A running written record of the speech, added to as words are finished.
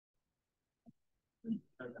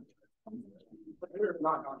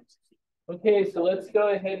Okay, so let's go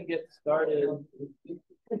ahead and get started.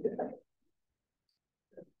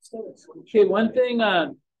 Okay, one thing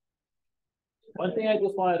I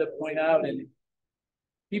just wanted to point out, and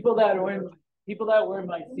people that were in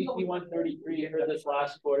my CP 133 heard this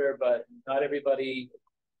last quarter, but not everybody,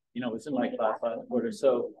 was in my class last quarter.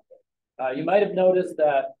 So you might have noticed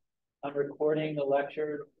that I'm recording the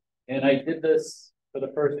lecture, and I did this for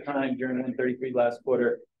the first time during 133 last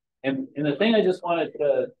quarter. And the thing I just wanted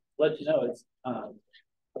to let you know is,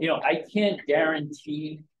 I can't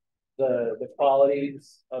guarantee the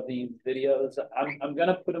qualities of these videos. I'm going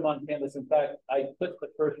to put them on Canvas. In fact, I put the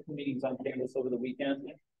first two meetings on Canvas over the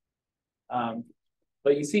weekend.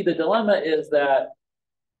 But you see, the dilemma is that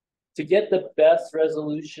to get the best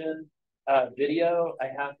resolution video, I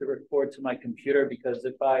have to record to my computer, because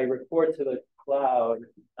if I record to the cloud,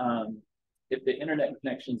 if the internet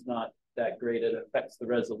connection's not that great, it affects the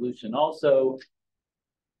resolution. Also,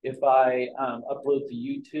 if I upload to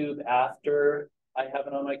YouTube after I have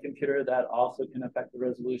it on my computer, that also can affect the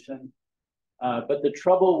resolution. But the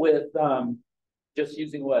trouble with just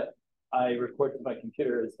using what I record to my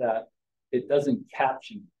computer is that it doesn't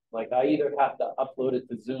caption. Like, I either have to upload it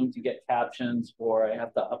to Zoom to get captions, or I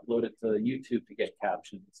have to upload it to YouTube to get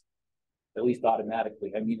captions, at least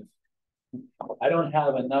automatically. I mean, I don't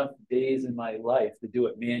have enough days in my life to do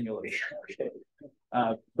it manually. Okay.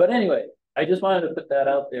 But anyway, I just wanted to put that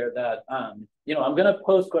out there that, I'm going to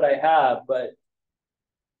post what I have, but,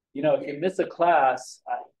 if you miss a class,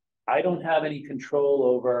 I don't have any control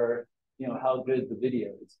over, how good the video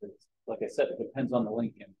is. It's, like I said, it depends on the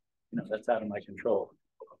link, and, that's out of my control.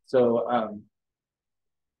 So,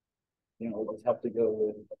 we'll just have to go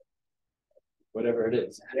with whatever it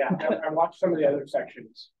is. Yeah, I watched some of the other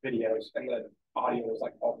sections videos, and the audio was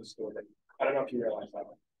like all distorted. I don't know if you realize that.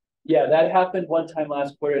 Yeah, that happened one time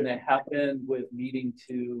last quarter, and it happened with meeting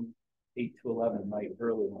 8 to 11, my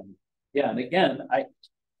early one. Yeah, and again,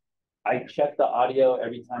 I check the audio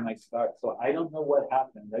every time I start, so I don't know what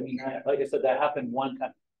happened. I mean, like I said, that happened one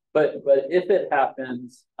time, but if it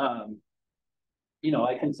happens,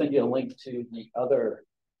 I can send you a link to the other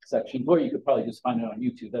section, or you could probably just find it on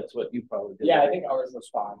YouTube. That's what you probably did. Yeah, right? I think ours was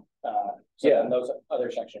fine. Yeah, and those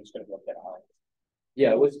other sections could have looked at ours.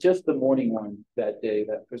 Yeah, it was just the morning one that day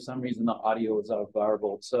that for some reason the audio was out of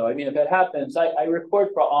garbled. So, I mean, if it happens, I record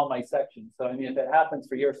for all my sections. So, I mean, if it happens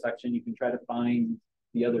for your section, you can try to find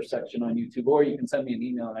the other section on YouTube, or you can send me an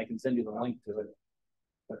email and I can send you the link to it.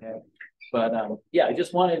 Okay. But yeah, I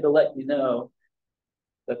just wanted to let you know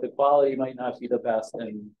that the quality might not be the best,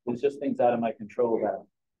 and there's just things out of my control that,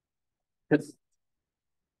 because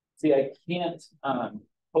see, I can't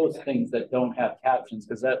post things that don't have captions,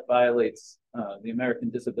 because that violates the American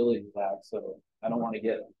Disabilities Act. So I don't want to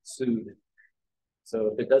get sued. So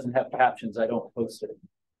if it doesn't have captions, I don't post it.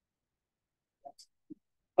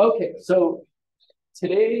 Okay, so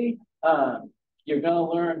today you're going to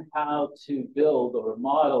learn how to build or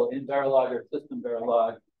model in Verilog or System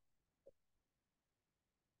Verilog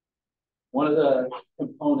one of the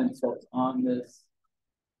components that's on this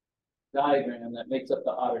diagram that makes up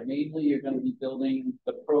the otter. Namely, you're going to be building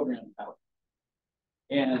the program counter.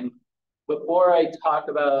 And before I talk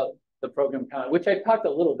about the program counter, which I talked a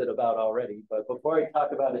little bit about already, but before I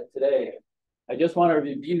talk about it today, I just want to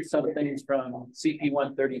review some things from CP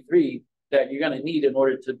 133 that you're going to need in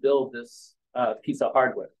order to build this piece of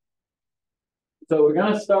hardware. So we're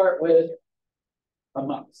going to start with a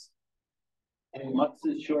MUX. And MUX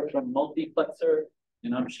is short for multiplexer,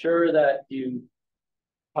 and I'm sure that you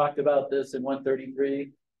talked about this in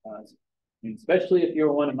 133, especially if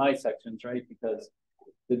you're one of my sections, right? Because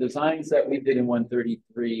the designs that we did in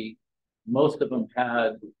 133, most of them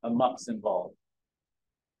had a MUX involved.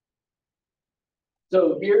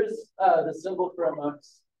 So here's the symbol for a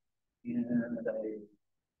MUX, and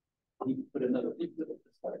I need to put another input at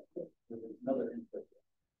the start. Another input.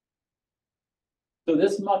 So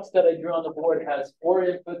this MUX that I drew on the board has 4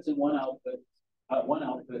 inputs and one output.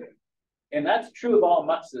 And that's true of all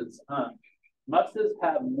MUXes. MUXes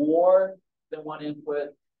have more than one input,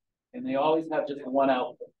 and they always have just one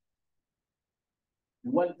output.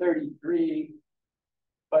 In 133,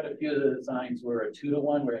 quite a few of the designs were a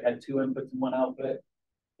 2-to-1, where it had 2 inputs and 1 output.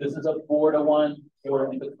 This is a 4-to-1, 4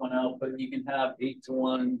 inputs, 1 output. You can have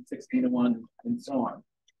 8-to-1, 16-to-1, and so on.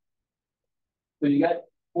 So you got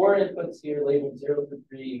 4 inputs here labeled 0 to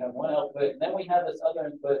 3, you have 1 output, and then we have this other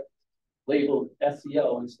input labeled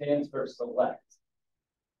SEL, which stands for select.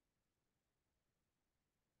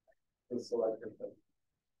 The select input.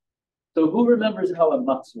 So who remembers how a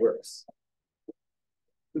MUX works?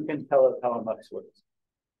 Who can tell us how a MUX works?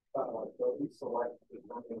 So we select the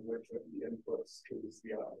number which of the inputs is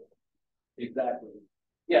the output. Exactly.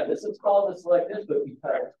 Yeah, this is called the select input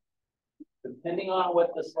because depending on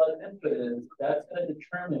what the select input is, that's going to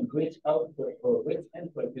determine which output or which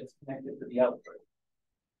input gets connected to the output.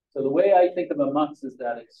 So the way I think of a mux is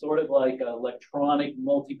that it's sort of like an electronic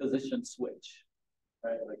multi-position switch,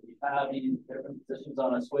 right? Like you have these different positions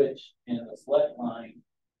on a switch, and the select line,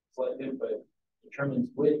 select input, determines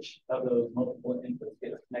which of those multiple inputs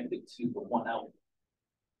gets connected to the one output.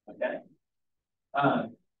 Okay.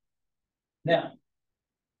 Now,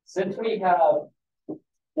 since we have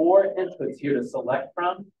 4 inputs here to select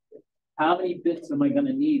from, how many bits am I going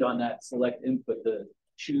to need on that select input to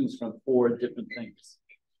choose from 4 different things?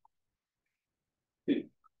 2,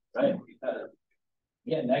 right? Because,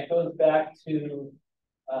 again, that goes back to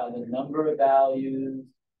the number of values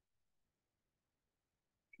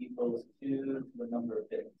equals 2 to the number of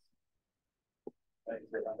bits. Right?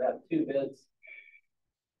 So if I have 2 bits,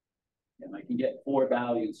 and I can get 4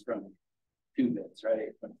 values from 2 bits, right?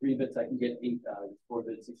 From 3 bits, I can get 8 values, 4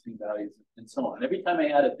 bits, 16 values, and so on. Every time I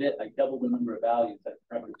add a bit, I double the number of values that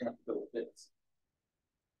represent those bits.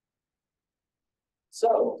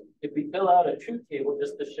 So if we fill out a truth table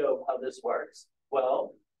just to show how this works,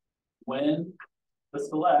 well, when the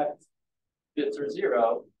select bits are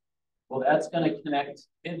 0, well, that's going to connect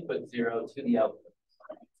input 0 to the output.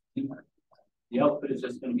 The output is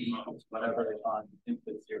just going to be whatever on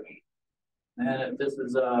input 0. And if this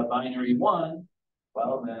is a binary 1,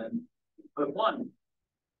 well, then input 1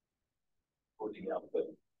 for the output.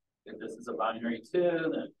 If this is a binary 2,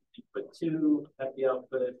 then input 2 at the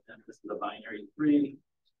output. And if this is a binary 3,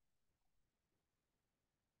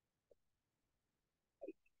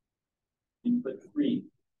 input 3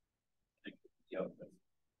 at the output.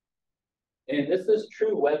 And this is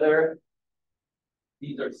true whether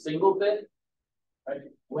these are single bit, right?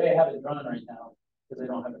 The way I have it drawn right now, because I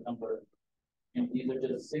don't have a number. And these are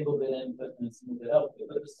just single bit input and single bit output.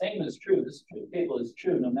 But the same is true. This truth table is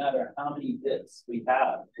true no matter how many bits we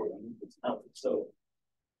have for the inputs and outputs. So,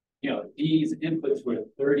 you know, these inputs were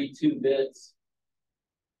 32 bits.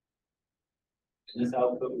 And this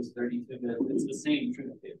output was 32 bits. It's the same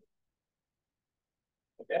truth table.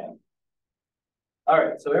 Okay. All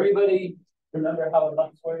right. So everybody remember how a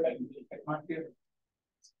mux works? I can do a check mark here.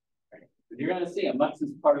 Right. You're going to see a mux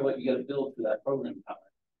is part of what you got to build for that program power.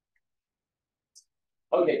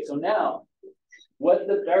 Okay, so now, what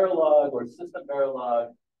the Verilog or system Verilog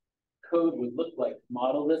code would look like to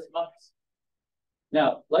model this mux.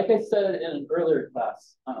 Now, like I said in an earlier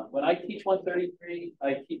class, when I teach 133,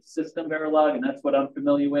 I teach system Verilog, and that's what I'm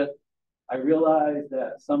familiar with. I realize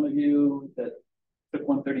that some of you that took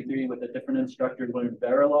 133 with a different instructor learned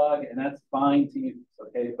Verilog, and that's fine to use,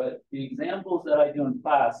 okay? But the examples that I do in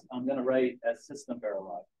class, I'm going to write as system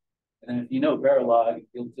Verilog. And then if you know Verilog,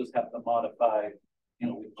 you'll just have to modify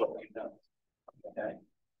with what you know. Okay.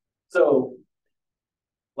 So,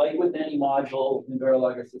 like with any module in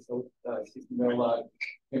Verilog or system Verilog,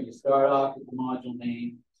 you start off with the module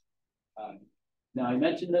name. Now, I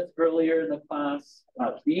mentioned this earlier in the class.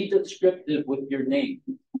 Be descriptive with your name.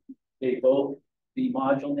 Okay, both the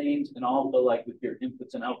module names and also like with your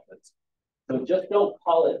inputs and outputs. So just don't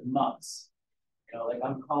call it mux. You know, like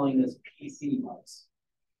I'm calling this PC mux.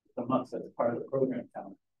 The mux that's part of the program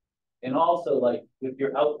counter. And also, like with your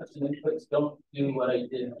outputs and inputs, don't do what I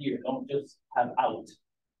did here. Don't just have out.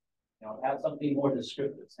 You know, have something more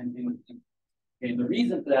descriptive. Same thing with. And the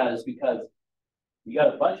reason for that is because you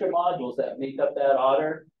got a bunch of modules that make up that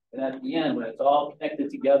order, and at the end, when it's all connected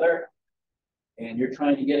together, and you're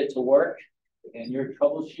trying to get it to work, and you're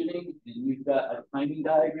troubleshooting, and you've got a timing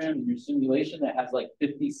diagram in your simulation that has like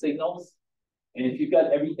 50 signals, and if you've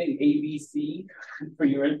got everything ABC for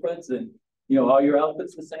your inputs and all your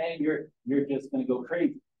outputs the same, you're just going to go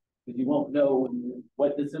crazy because you won't know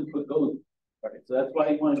what this input goes. All right, so that's why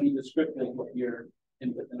you want to be descriptive with your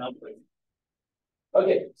input and output.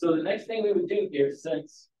 Okay, so the next thing we would do here,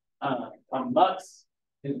 since a mux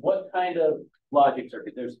is what kind of logic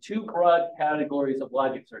circuit? There's 2 broad categories of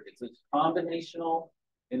logic circuits. It's combinational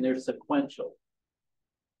and there's sequential.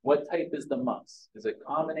 What type is the mux? Is it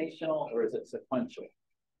combinational or is it sequential?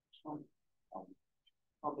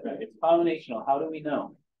 Okay, it's combinational. How do we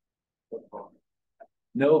know?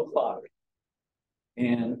 No clock.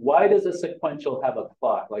 And why does a sequential have a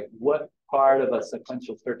clock? Like what part of a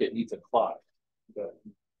sequential circuit needs a clock?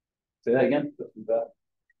 Say that again.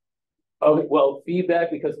 Oh, well,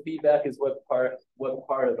 feedback, because feedback is what part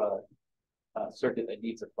of a circuit that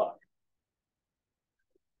needs a clock.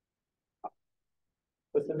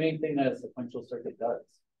 What's the main thing that a sequential circuit does?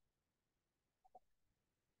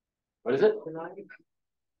 What is it?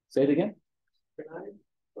 Say it again.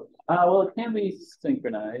 Well, it can be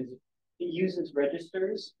synchronized. It uses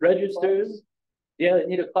registers. Registers. Yeah, they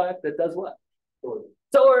need a clock that does what?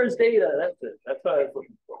 Stores data. That's it. That's what I was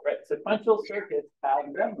looking for. Right. Sequential circuits have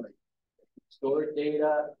memory. Stored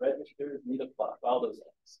data, registers, need a clock, all those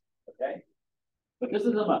things. Okay. But this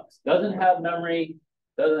is a MUX. Doesn't have memory,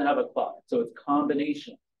 doesn't have a clock. So it's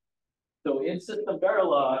combination. So in System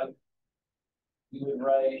Verilog, you would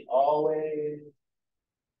write always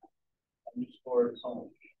underscore colon.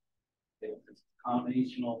 It's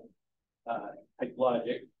combinational type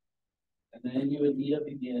logic. And then you would need to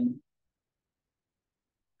begin.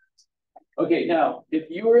 Okay, now, if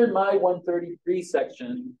you were in my 133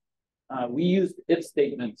 section, we used if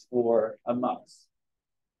statements for a MUX.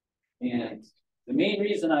 And the main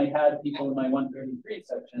reason I had people in my 133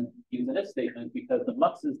 section use an if statement because the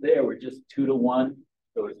MUXes there were just 2 to 1.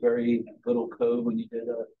 So it's very little code when you did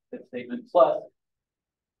a if statement. Plus,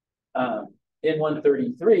 in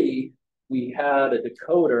 133, we had a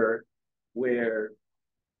decoder where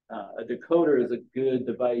a decoder is a good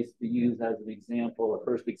device to use as an example, a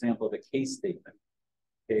first example of a case statement.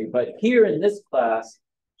 Okay, but here in this class,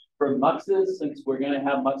 for MUXes, since we're going to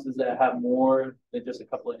have MUXes that have more than just a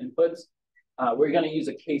couple of inputs, we're going to use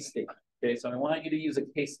a case statement. Okay, so I want you to use a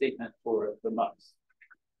case statement for the MUX.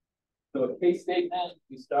 So a case statement,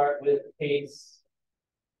 you start with case,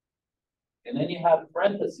 and then you have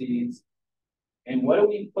parentheses. And what do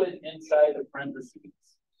we put inside the parentheses?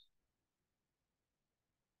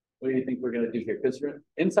 What do you think we're going to do here? Because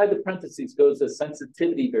inside the parentheses goes a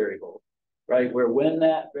sensitivity variable, right? Where when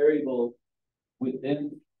that variable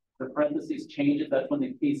within the parentheses changes, that's when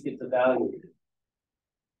the case gets evaluated.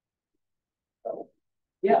 So,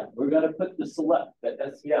 yeah, we're going to put the select, that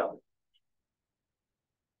SCL.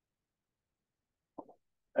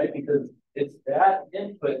 Right? Because it's that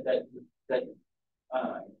input that's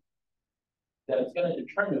going to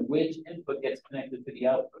determine which input gets connected to the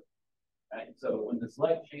output. Right? So when the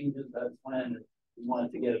select changes, that's when we want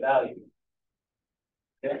it to get a value.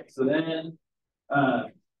 Okay, so then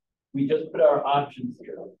we just put our options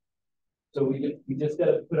here. So we just got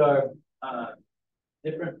to put our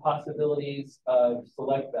different possibilities of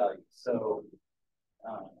select values. So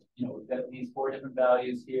you know, we've got these 4 different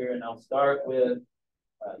values here, and I'll start with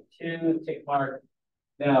 2 tick mark.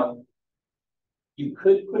 Now you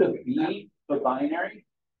could put a B for binary,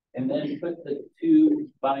 and then put the 2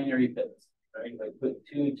 binary bits, right? Like put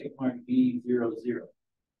 2 tick mark B 0 0.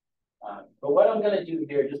 But what I'm going to do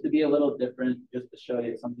here, just to be a little different, just to show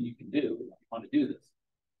you something you can do if you want to do this,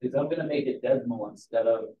 is I'm going to make it decimal instead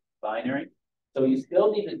of binary. So you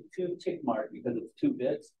still need a 2 tick mark because it's 2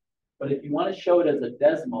 bits. But if you want to show it as a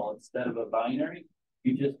decimal instead of a binary,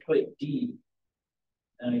 you just put D,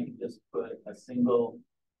 and you can just put a single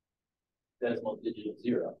decimal digit of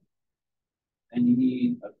 0. And you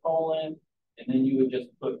need a colon, and then you would just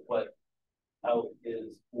put what out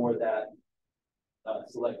is for that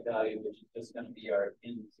select value, which is just going to be our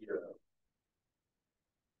in 0.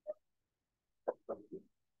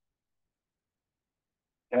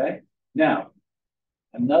 Okay, now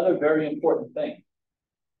another very important thing.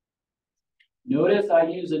 Notice I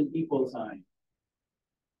use an equal sign.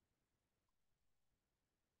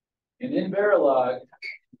 And in Verilog,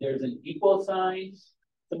 there's an equal sign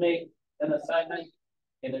to make an assignment,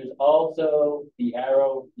 and there's also the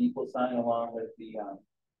arrow equal sign along with the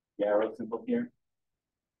arrow symbol here.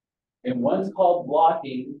 And one's called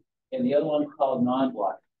blocking, and the other one's called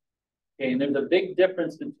non-blocking. Okay, and there's a big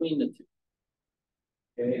difference between the two.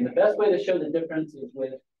 Okay, and the best way to show the difference is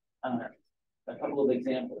with a couple of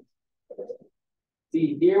examples.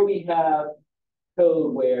 See, here we have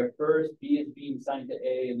code where first B is being assigned to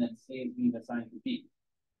A and then C is being assigned to B.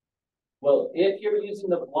 Well, if you're using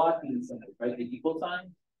the blocking sign, right, the equal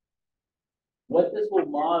sign, what this will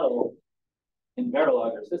model in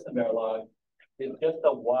Verilog or System Verilog is just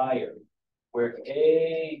a wire where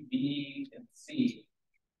A, B, and C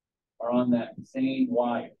are on that same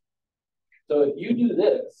wire. So if you do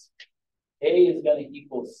this, A is going to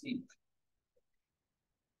equal C.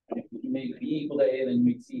 And if you make B equal to A, then you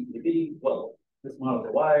make C equal to B. Well, this model is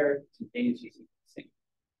a wire, so A is just equal to C.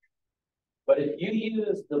 But if you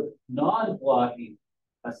use the non-blocking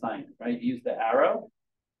assignment, right, you use the arrow,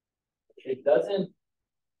 it doesn't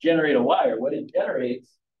generate a wire. What it generates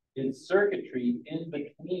is circuitry in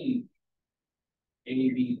between A,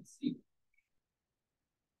 B, and C.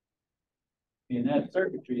 And that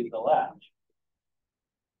circuitry is the latch.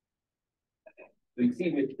 So you can see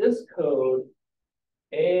with this code,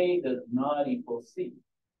 A does not equal C.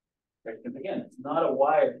 Right? Because again, it's not a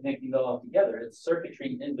wire connecting it all together. It's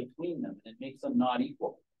circuitry in between them, and it makes them not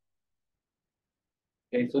equal.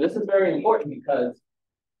 Okay, so this is very important because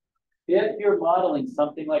if you're modeling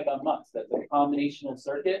something like a MUX, that's a combinational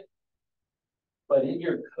circuit, but in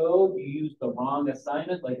your code, you use the wrong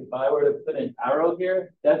assignment. Like if I were to put an arrow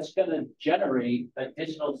here, that's going to generate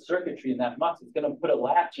additional circuitry in that MUX. It's going to put a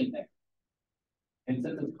latch in there. And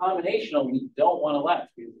since it's combinational, we don't want a latch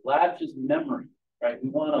because latch is memory, right? We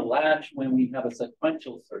want a latch when we have a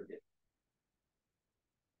sequential circuit.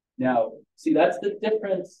 Now, see, that's the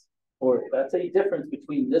difference, or that's a difference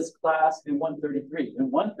between this class and 133.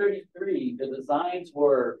 In 133, the designs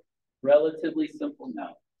were relatively simple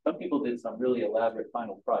now. Some people did some really elaborate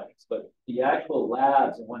final projects, but the actual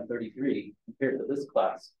labs in 133 compared to this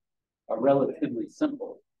class are relatively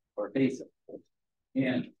simple or basic.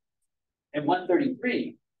 And in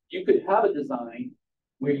 133, you could have a design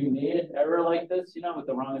where you made an error like this, you know, with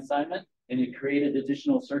the wrong assignment, and it created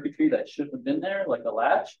additional circuitry that shouldn't have been there, like a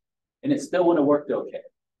latch, and it still would have worked okay.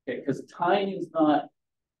 Okay, because timing is not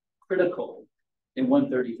critical in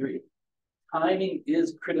 133. Timing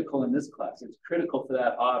is critical in this class. It's critical for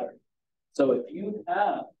that order. So if you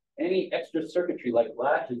have any extra circuitry like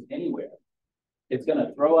latches anywhere, it's going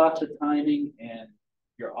to throw off the timing and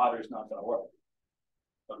your order is not going to work.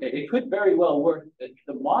 Okay, it could very well work.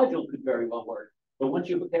 The module could very well work, but once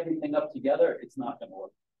you hook everything up together, it's not going to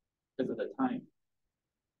work because of the timing.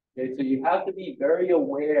 Okay, so you have to be very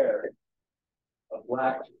aware of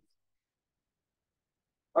latches.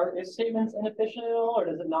 Are if statements inefficient at all, or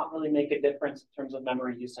does it not really make a difference in terms of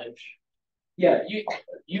memory usage? Yeah,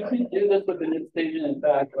 you can do this with an if statement. In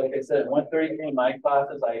fact, like I said, 133 in my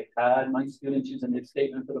classes, I had my students use an if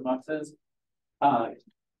statement for the MUXes.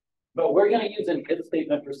 But we're going to use an if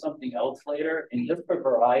statement for something else later, and just for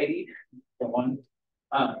variety, for one.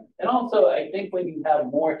 And also, I think when you have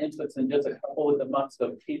more inputs than just a couple with the MUX,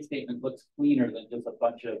 the case statement looks cleaner than just a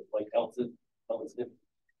bunch of like else if,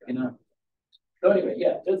 you know. So anyway,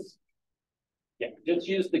 just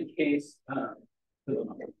use the case to the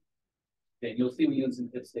number. Okay, you'll see we use an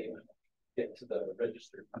if statement to get to the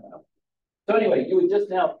register coming out. So anyway, you would just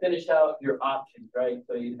now finish out your options, right?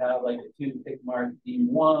 So you'd have like a 2 tick mark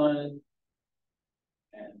D1,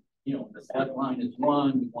 and you know the select line is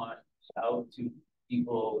 1. We want out to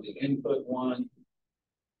equal the input 1,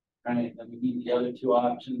 right? Then we need the other 2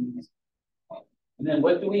 options. And then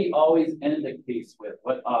what do we always end a case with?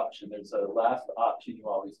 What option? There's a last option you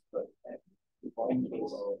always put.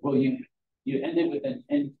 Well, you end it with an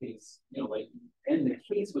end case, you know, like end the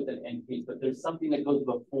case with an end case, but there's something that goes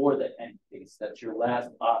before the end case. That's your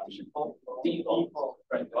last option. Default.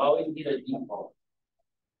 Right. You always need a default.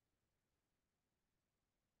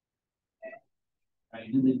 Right.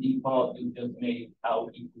 In the default, you just made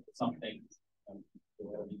out equal to something,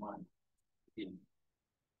 whatever you want.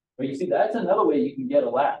 But you see, that's another way you can get a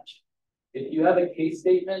latch. If you have a case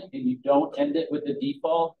statement and you don't end it with the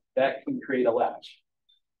default, that can create a latch.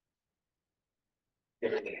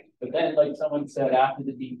 But then, like someone said, after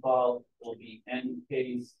the default will be end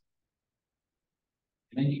case.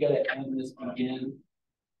 And then you got to end this begin.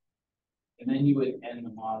 And then you would end the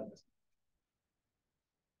model.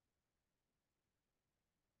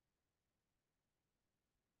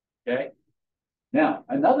 Okay. Now,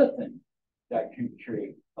 another thing that can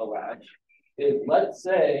create a latch is let's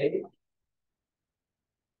say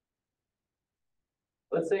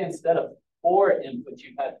instead of 4 inputs,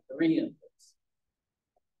 you had 3 inputs.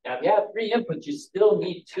 Now, if you have 3 inputs, you still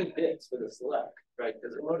need 2 bits for the select, right?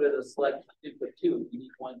 Because in order to select input 2, you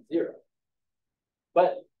need 1, 0.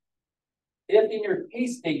 But if in your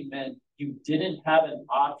case statement, you didn't have an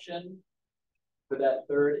option for that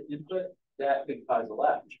 3rd input, that could cause a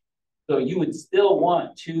latch. So you would still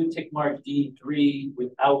want 2 tick mark D3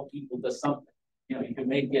 without equal to something. You know, you can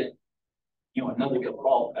make it, you know, another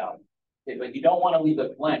default value. Okay, but you don't want to leave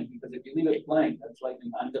it blank, because if you leave it blank, that's like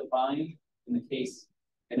an undefined in the case,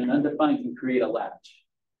 and an undefined can create a latch.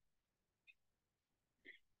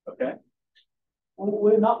 Okay.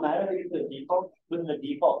 Would it not matter if the default, wouldn't the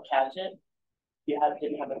default catch it? You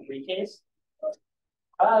didn't have a free case?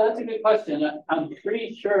 That's a good question. I'm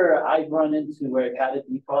pretty sure I've run into where it had a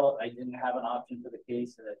default. I didn't have an option for the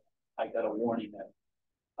case, and I got a warning that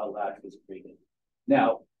a latch was created.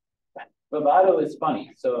 Now, Vivado is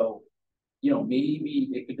funny. So, you know, maybe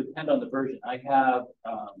it could depend on the version. I have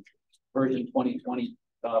version 2020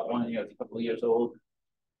 one, you know, it's a couple of years old.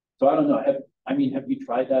 So I don't know. Have you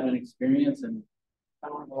tried that in experience? And I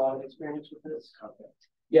don't have a lot of experience with this. Okay.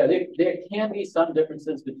 Yeah, there can be some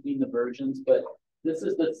differences between the versions, but this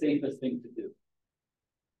is the safest thing to do.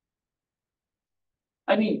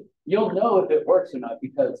 I mean, you'll know if it works or not,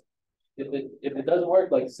 because if it doesn't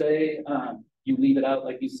work, like say you leave it out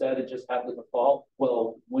like you said, it just has the default.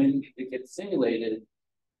 Well, when it gets simulated,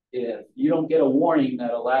 if you don't get a warning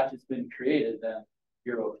that a latch has been created, then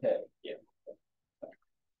you're okay. Yeah.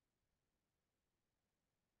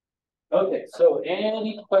 Okay, so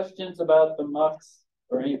any questions about the MUX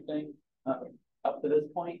or anything up to this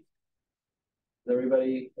point? Is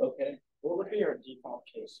everybody okay? What would be your default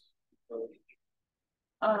case?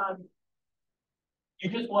 You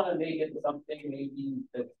just want to make it something maybe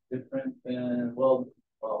that's different than, well,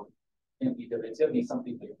 can't be different. It's gonna be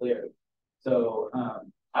something clear. So,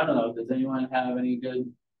 I don't know, does anyone have any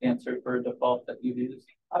good answer for default that you use?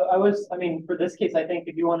 I mean, for this case, I think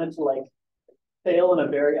if you wanted to like fail in a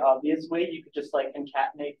very obvious way, you could just like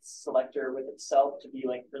concatenate selector with itself to be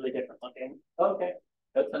like really different looking. Okay,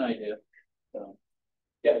 that's an idea. So,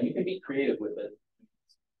 yeah, you can be creative with it.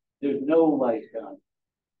 There's no like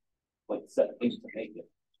set things to make it.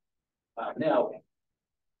 Now,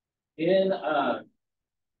 in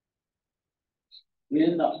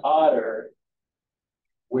the Otter,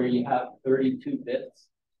 where you have 32 bits,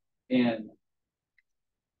 and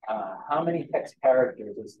how many hex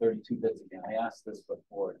characters is 32 bits again? I asked this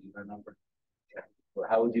before. Do you remember? Or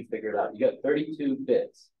how would you figure it out? You got 32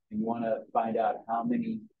 bits, and you want to find out how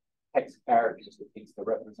many hex characters it takes to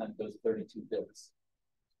represent those 32 bits.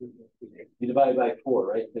 You divide by 4,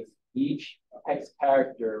 right? Because each hex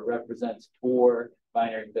character represents 4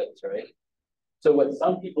 binary bits, right? So what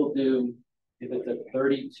some people do, if it's a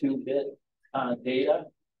 32-bit data,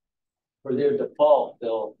 for their default,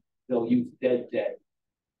 they'll use dead.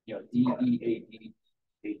 You know,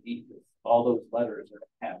 D-E-A-D. All those letters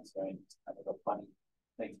are hex, right? It's kind of a funny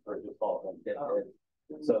thing for default, like dead.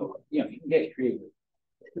 So, you know, you can get creative.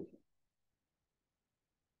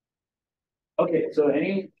 Okay, so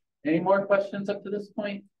any more questions up to this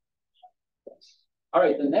point? All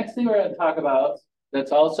right, the next thing we're going to talk about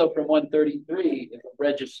that's also from 133 is a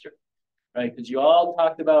register, right? Because you all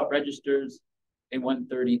talked about registers in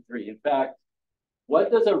 133. In fact,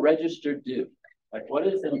 what does a register do? Like, what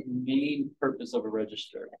is the main purpose of a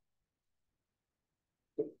register?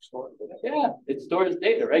 Yeah, it stores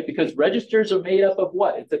data, right? Because registers are made up of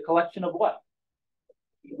what? It's a collection of what?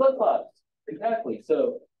 Flip-flops. Exactly.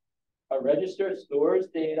 So a register stores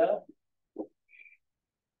data,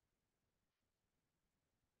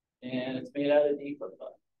 and it's made out of D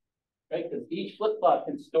flip-flop, right? Because each flip-flop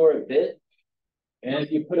can store a bit, and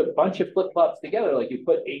if you put a bunch of flip-flops together, like you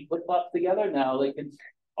put 8 flip-flops together, now they can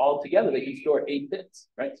all together they can store 8 bits,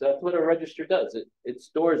 right? So that's what a register does. It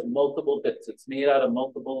stores multiple bits. It's made out of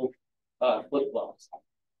multiple flip-flops.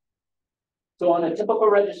 So on a typical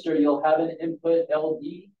register, you'll have an input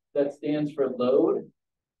LD that stands for load.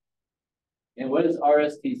 And what does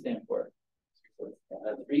RST stand for?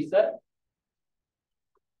 That's reset.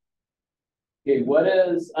 Okay, what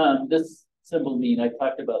does this symbol mean? I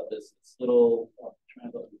talked about this little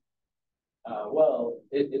triangle. Well,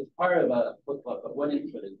 it's part of a flip-flop, but what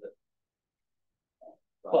input is it?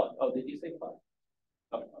 Clock. Oh, did you say clock?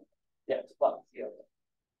 Oh, yeah, it's clock. Yeah.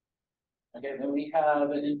 Okay, then we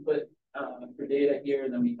have an input for data here,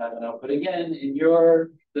 and then we have an output. Again, in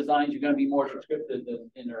your designs, you're going to be more descriptive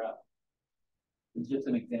than in or out. It's just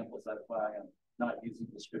an example, so that's why I'm not using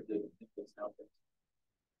descriptive inputs and outputs.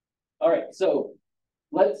 All right, so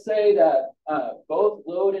let's say that both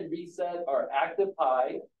load and reset are active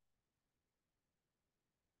high,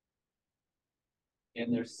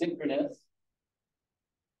 and they're synchronous.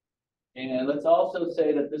 And let's also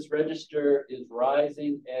say that this register is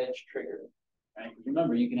rising edge triggered, right?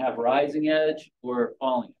 Remember, you can have rising edge or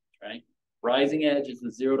falling edge, right? Rising edge is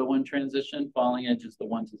the 0 to 1 transition, falling edge is the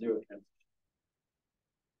 1 to 0 transition.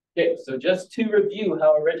 Okay, so just to review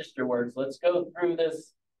how a register works, let's go through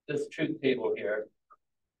this truth table here.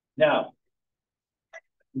 Now,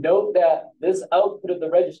 note that this output of the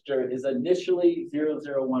register is initially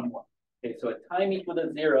 0011. Okay, so a time equal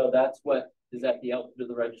to 0, that's what is at the output of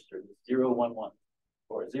the register, 011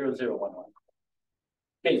 or 0011.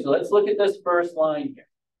 Okay, so let's look at this first line here.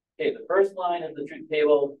 Okay, the first line of the truth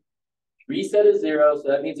table, reset is 0, so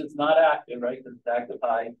that means it's not active, right? Because it's active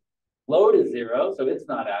high. Load is 0, so it's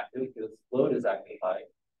not active because load is active high.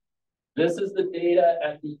 This is the data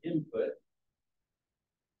at the input.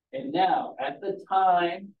 And now, at the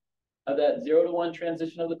time of that 0 to 1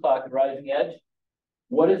 transition of the clock at rising edge,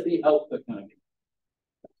 what is the output going to be?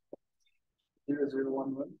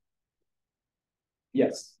 0011.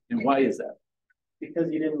 Yes, and why is that?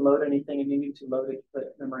 Because you didn't load anything and you need to load it to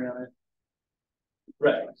put memory on it.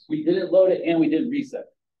 Right, we didn't load it and we didn't reset.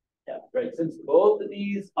 Yeah. Right, since both of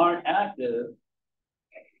these aren't active,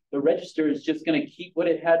 the register is just going to keep what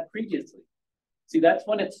it had previously. See, that's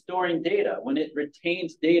when it's storing data. When it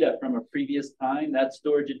retains data from a previous time, that's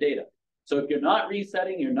storage of data. So if you're not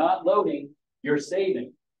resetting, you're not loading, you're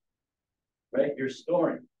saving. right? You're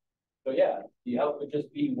storing. So yeah, the out would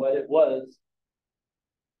just be what it was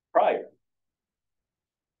prior.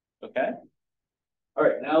 Okay? All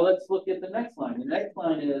right, now let's look at the next line. The next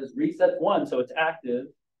line is reset 1, so it's active.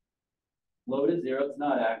 Load is 0, it's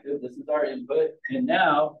not active. This is our input. And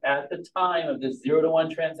now, at the time of this 0 to 1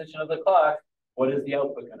 transition of the clock, what is the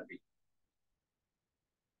output going to be?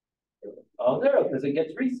 All 0, because it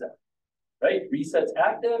gets reset, right? Reset's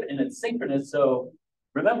active and it's synchronous. So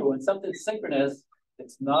remember, when something's synchronous,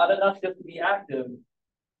 it's not enough just to be active.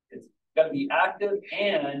 It's got to be active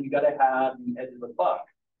and you got to have the edge of the clock,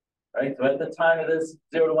 right? So at the time of this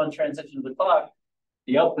 0 to 1 transition of the clock,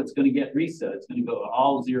 the output's going to get reset. It's going to go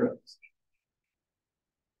all zeros.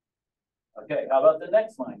 Okay, how about the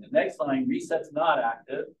next line? The next line, reset's not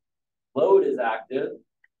active, load is active,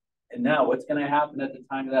 and now what's going to happen at the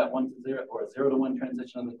time of that 1 to 0 or 0 to 1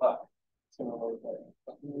 transition of the clock?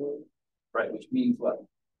 Right, which means what?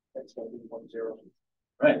 That's going to be 1 0.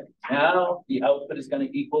 Right, now the output is going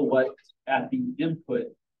to equal what's at the input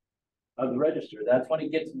of the register. That's when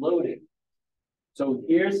it gets loaded. So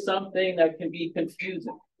here's something that can be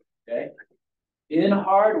confusing, okay? In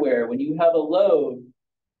hardware, when you have a load,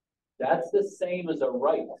 that's the same as a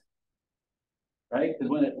write, right? Because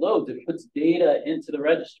when it loads, it puts data into the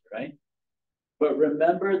register, right? But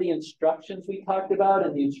remember the instructions we talked about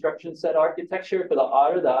in the instruction set architecture for the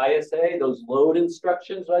Otter, the ISA, those load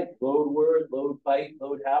instructions, right? Load word, load byte,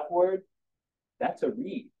 load half word. That's a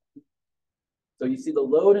read. So you see the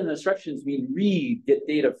load and the instructions mean read, get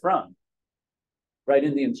data from. Right,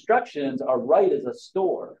 in the instructions, a write is a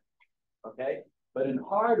store, okay? But in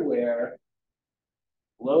hardware,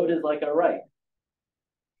 load is like a write.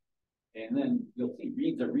 And then you'll see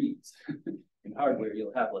reads are reads. In hardware,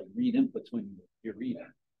 you'll have like read inputs when you're reading.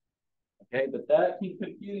 Okay, but that can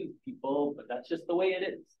confuse people, but that's just the way it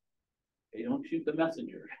is. They don't shoot the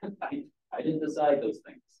messenger. I didn't decide those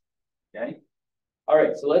things. Okay. All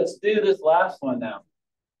right, so let's do this last one now.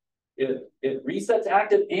 If reset's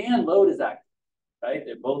active and load is active, right?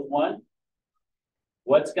 They're both 1.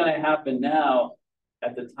 What's going to happen now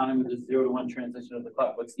at the time of the 0 to 1 transition of the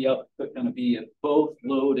clock? What's the output going to be if both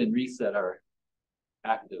load and reset are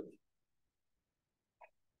active?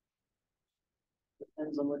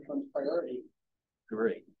 Depends on which one's priority.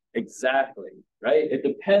 Great. Exactly. Right? It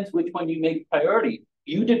depends which one you make priority.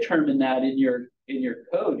 You determine that in your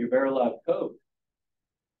code, your Verilog code.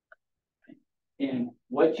 And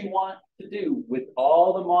what you want to do with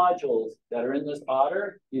all the modules that are in this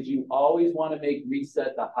Otter is you always want to make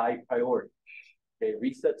reset the high priority. Okay,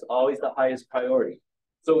 reset's always the highest priority.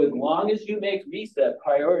 So as long as you make reset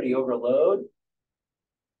priority over load,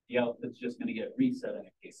 the output's just going to get reset in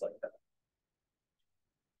a case like that.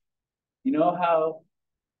 You know how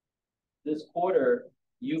this quarter,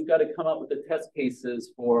 you've got to come up with the test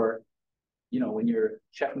cases for, when you're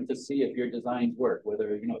checking to see if your designs work, whether,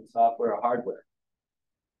 it's software or hardware.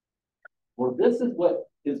 Well, this is what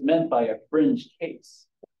is meant by a fringe case,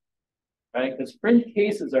 right? Because fringe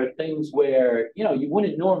cases are things where, you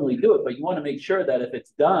wouldn't normally do it, but you want to make sure that if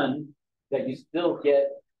it's done, that you still get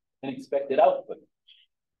an expected output.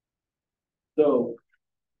 So,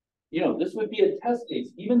 this would be a test case.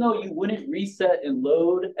 Even though you wouldn't reset and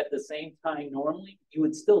load at the same time normally, you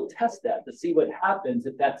would still test that to see what happens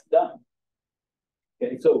if that's done.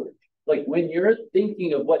 Okay, so like when you're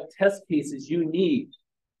thinking of what test cases you need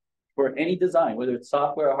for any design, whether it's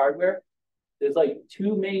software or hardware, there's like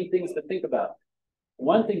 2 main things to think about.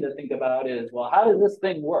 One thing to think about is, well, how does this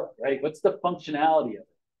thing work, right? What's the functionality of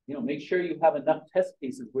it? Make sure you have enough test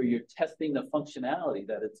cases where you're testing the functionality,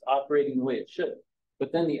 that it's operating the way it should.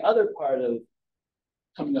 But then the other part of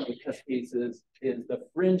coming up with test cases is the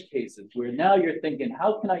fringe cases, where now you're thinking,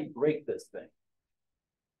 how can I break this thing?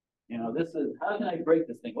 This is, how can I break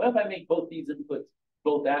this thing? What if I make both these inputs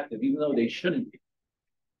both active, even though they shouldn't be?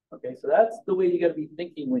 Okay, so that's the way you got to be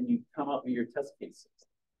thinking when you come up with your test cases.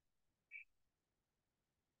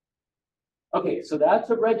 Okay, so that's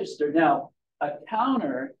a register. Now, a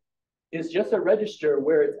counter is just a register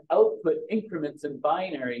where its output increments in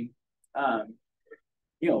binary,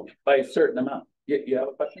 by a certain amount. You have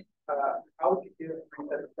a question? How would you do it from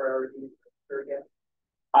the priority again?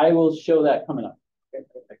 I will show that coming up.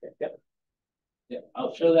 Okay. Yep. Yeah,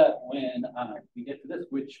 I'll show that when we get to this,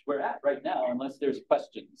 which we're at right now, unless there's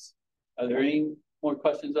questions. Are there any more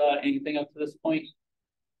questions on anything up to this point?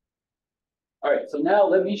 All right, so now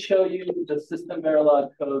let me show you the system Verilog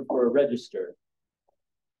code for a register.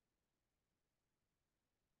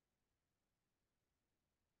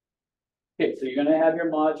 Okay, so you're going to have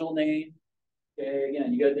your module name. Okay,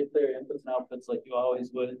 again, you got to declare inputs and outputs like you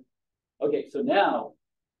always would. Okay, so now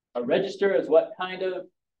a register is what kind of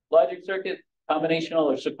logic circuit, combinational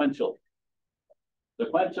or sequential?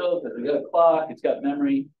 Sequential, because we got a clock, it's got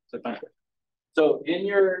memory, sequential. So in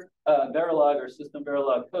your Verilog or system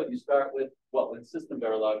Verilog code, you start with what? With system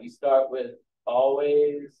Verilog, you start with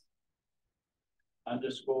always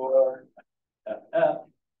underscore FF,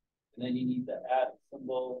 and then you need the @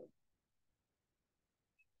 symbol.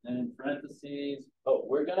 And in parentheses, oh,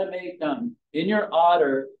 we're gonna make in your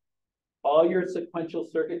order, all your sequential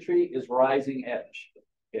circuitry is rising edge.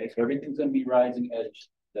 Okay, so everything's gonna be rising edge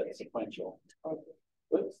that's sequential. Okay.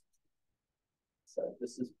 Whoops. So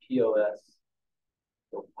this is POS.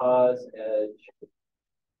 So pause, edge, and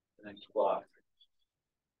then clock.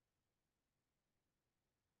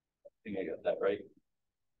 I think I got that right.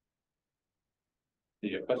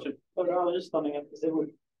 Did you have a question? Oh no, I was just thumbing up because it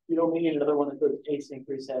would. You don't need another one that goes async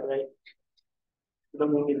reset, right? You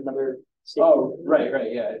don't need another. Oh,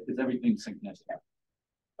 right, yeah, because everything's synchronous.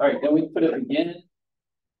 All right, then we put it again.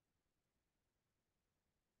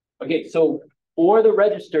 Okay, so for the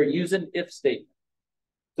register, use an if statement.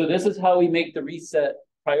 So this is how we make the reset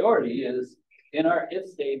priority is in our if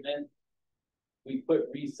statement, we put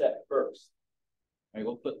reset first. All right,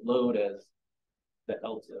 we'll put load as the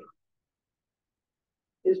else if.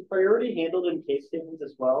 Is priority handled in case statements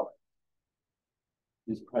as well?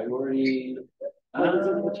 Is priority Like is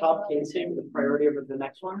it the top case statement the priority over the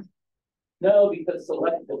next one? No, because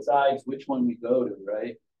select decides which one we go to,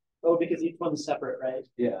 right? Oh, because each one's separate, right?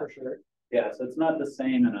 Yeah, For sure. yeah. So it's not the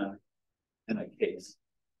same in a case.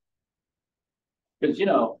 Because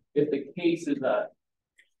if the case is a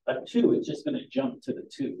 2, it's just going to jump to the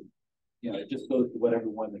 2. It just goes to whatever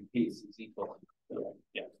one the case is equal. So,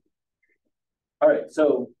 yeah. All right.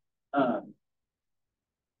 So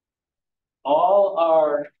all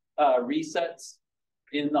our resets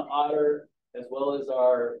in the order, as well as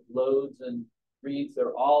our loads and reads,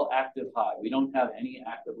 they're all active high. We don't have any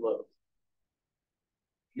active loads.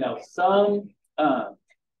 Now some, and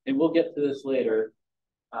we'll get to this later,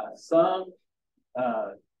 some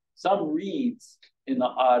reads in the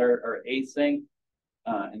order are async,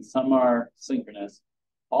 and some are synchronous.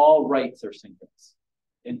 All writes are synchronous.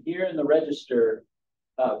 And here in the register,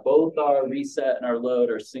 both our reset and our load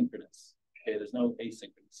are synchronous. Okay, there's no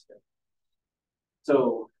asynchronous here.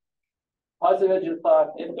 So positive edge of the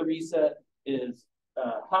clock, if the reset is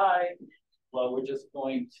high, well, we're just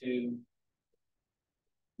going to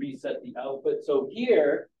reset the output. So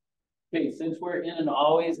here, okay, since we're in an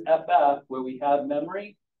always FF where we have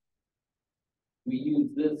memory, we use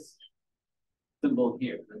this symbol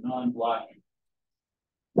here, the non-blocking.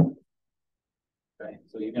 Right,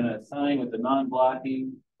 so you're going to assign with the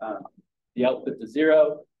non-blocking the output to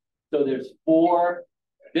 0. So there's 4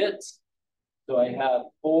 bits. So I have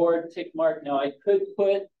 4 tick mark. Now I could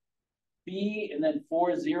put B and then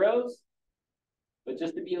 4 zeros, but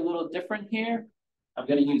just to be a little different here, I'm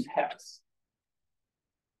going to use hex.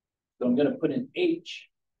 So I'm going to put an H.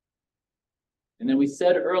 And then we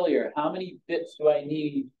said earlier, how many bits do I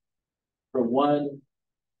need for one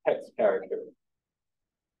hex character?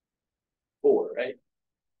 4, right?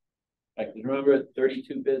 I can remember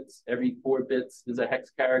 32 bits, every 4 bits is a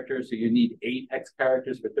hex character, so you need 8 hex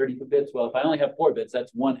characters for 32 bits. Well, if I only have 4 bits,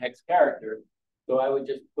 that's 1 hex character. So I would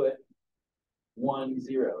just put 1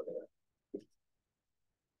 0 there.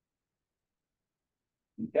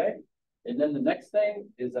 Okay, and then the next thing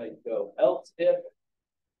is I go else if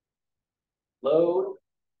load,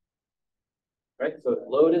 right? So if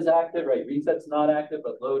load is active, right? Reset's not active,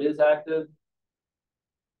 but load is active.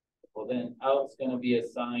 Well, then out's going to be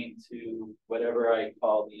assigned to whatever I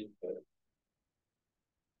call the input.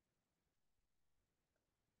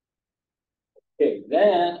 Okay,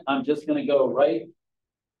 then I'm just going to go right,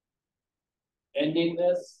 ending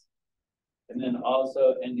this, and then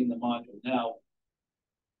also ending the module. Now,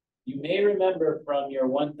 you may remember from your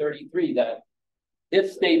 133 that if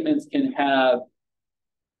statements can have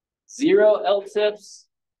 0 else ifs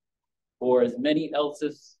or as many else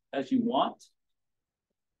ifs as you want.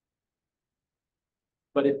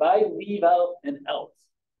 But if I leave out an else,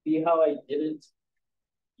 see how I didn't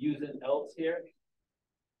use an else here?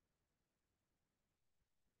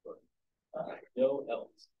 No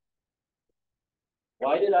else.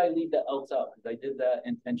 Why did I leave the else out? Because I did that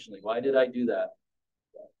intentionally. Why did I do that?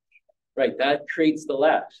 Right, that creates the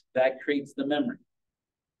latch. That creates the memory.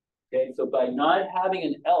 Okay, so by not having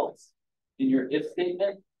an else in your if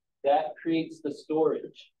statement, that creates the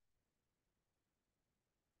storage.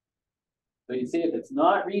 So you see, if it's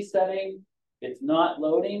not resetting, it's not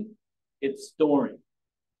loading, it's storing.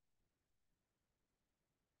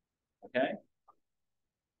 Okay?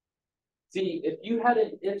 See, if you had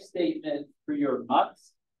an if statement for your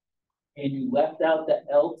mux, and you left out the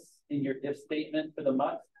else in your if statement for the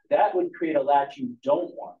mux, that would create a latch you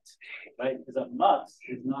don't want, right? Because a mux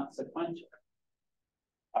is not sequential.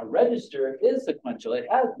 A register is sequential, it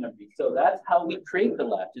has memory. So that's how we create the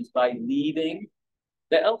latch, is by leaving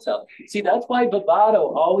the else out. See, that's why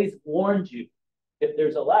Vivado always warns you if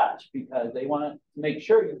there's a latch, because they want to make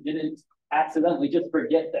sure you didn't accidentally just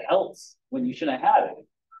forget the else when you shouldn't have it,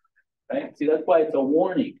 right? See, that's why it's a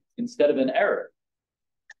warning instead of an error.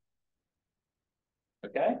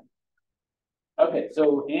 Okay? Okay,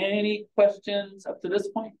 so any questions up to this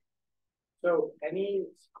point? So any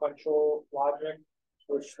sequential logic,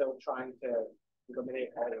 we're still trying to eliminate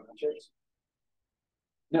all the latches?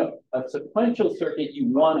 No, a sequential circuit you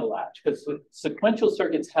want to latch, because sequential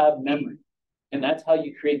circuits have memory. And that's how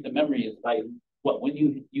you create the memory, is by when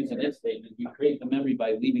you use an if statement, you create the memory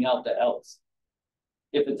by leaving out the else.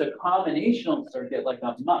 If it's a combinational circuit like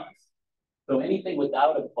a mux, so anything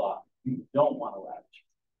without a clock, you don't want to latch.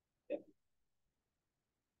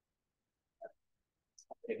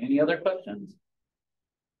 Okay, any other questions?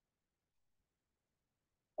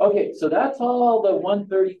 Okay, so that's all the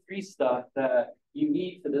 133 stuff that you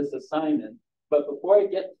need for this assignment. But before I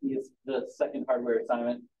get to the second hardware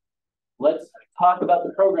assignment, let's talk about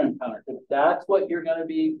the program counter, because that's what you're going to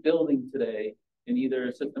be building today in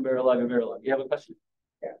either System Verilog or Verilog. You have a question?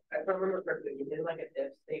 Yeah, if I remember correctly, you did like an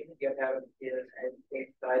if statement, you have to have a begin and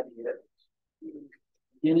inside the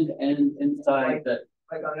Begin and end inside that.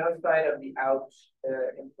 like on the other side of the out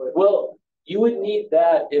input. Well, you would need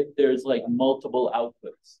that if there's like multiple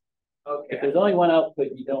outputs. Okay. If there's only one output,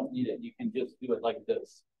 you don't need it. You can just do it like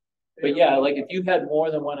this. But yeah, like if you had more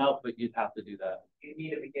than one output, you'd have to do that. You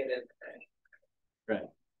need a begin and end. Right.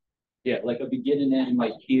 Yeah, like a begin and end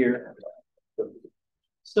like here.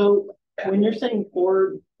 So when you're saying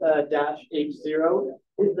 4-H0,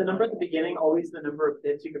 is the number at the beginning always the number of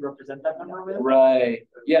bits you could represent that number with? Right.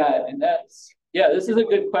 Yeah, and this is a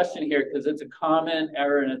good question here, because it's a common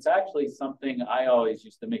error, and it's actually something I always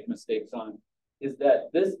used to make mistakes on, is that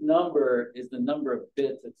this number is the number of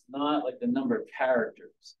bits. It's not like the number of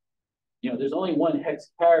characters. You know, there's only one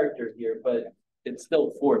hex character here, but it's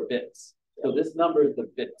still 4 bits. So this number is the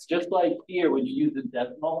bits. Just like here, when you use the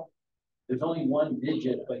decimal, there's only one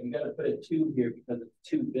digit, but you got to put a 2 here because it's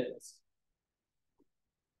 2 bits.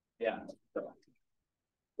 Yeah. So,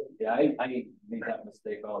 yeah, I make that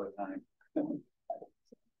mistake all the time.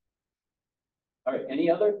 All right,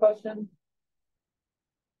 any other questions?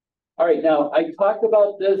 All right, now I talked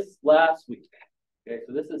about this last week. Okay,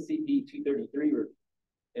 so this is CP 233 review,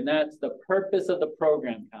 and that's the purpose of the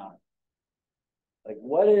program counter. Like,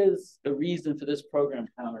 what is the reason for this program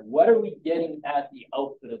counter? What are we getting at the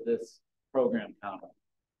output of this program counter?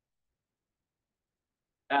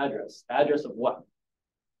 Address. Address of what?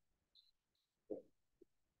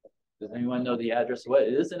 Does anyone know the address of what?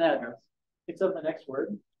 It is an address. It's of the next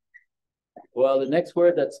word. Well, the next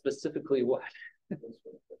word, that's specifically what?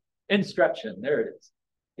 Instruction. There it is.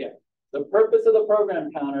 Yeah. The purpose of the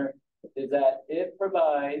program counter is that it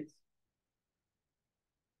provides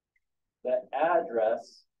the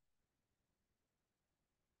address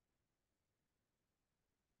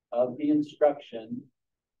of the instruction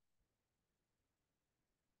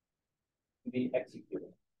to be executed.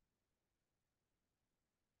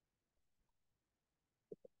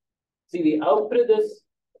 See, the output of this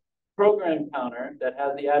program counter that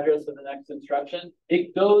has the address of the next instruction,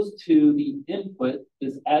 it goes to the input,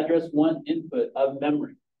 this address 1 input of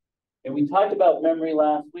memory. And we talked about memory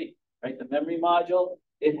last week, right? The memory module,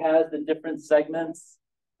 it has the different segments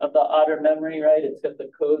of the Otter memory, right? It's got the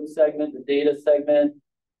code segment, the data segment,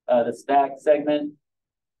 the stack segment.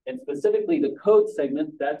 And specifically the code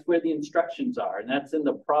segment, that's where the instructions are. And that's in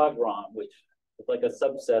the prog-ROM, which is like a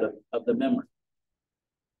subset of the memory.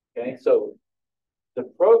 Okay, so the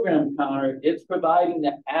program counter, it's providing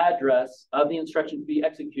the address of the instruction to be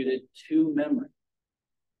executed to memory.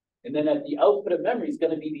 And then at the output of memory is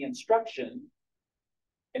going to be the instruction.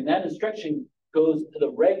 And that instruction goes to the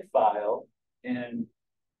reg file. And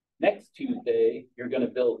next Tuesday, you're going to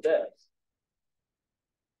build this.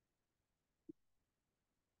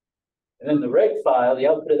 And then the reg file, the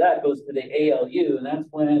output of that goes to the ALU. And that's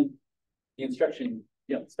when the instruction,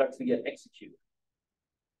 starts to get executed.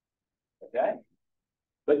 Okay?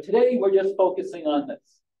 But today we're just focusing on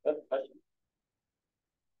this. Question?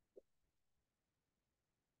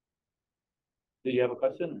 Do you have a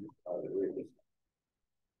question?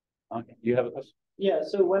 Okay, you have a question? Yeah,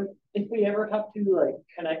 so if we ever have to like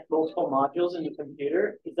connect multiple modules in the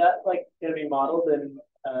computer, is that like going to be modeled in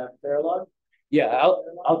Verilog? Yeah,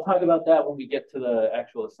 I'll talk about that when we get to the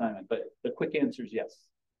actual assignment, but the quick answer is yes.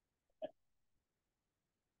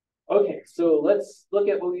 Okay, so let's look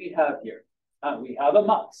at what we have here. We have a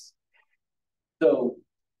mux. So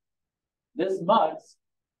this mux,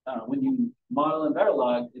 when you model in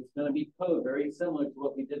Verilog, it's going to be code very similar to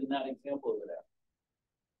what we did in that example over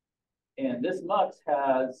there. And this mux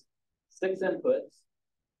has 6 inputs.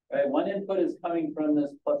 Right, one input is coming from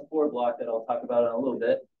this +4 block that I'll talk about in a little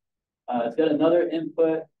bit. It's got another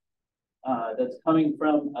input that's coming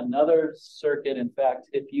from another circuit. In fact,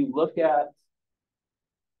 if you look at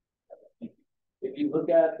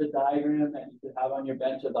the diagram that you could have on your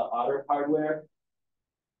bench of the Otter hardware,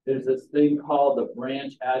 there's this thing called the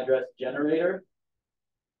branch address generator.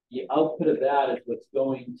 The output of that is what's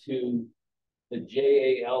going to the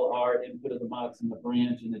JALR input of the mux and the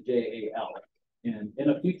branch and the JAL. And in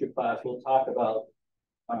a future class, we'll talk about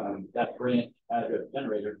that branch address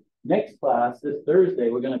generator. Next class, this Thursday,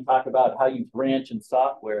 we're going to talk about how you branch in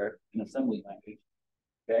software in assembly language.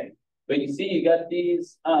 Okay, but you see, you got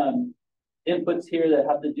these inputs here that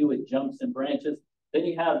have to do with jumps and branches. Then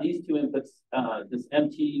you have these 2 inputs, this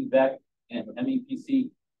MT, VEC, and MEPC.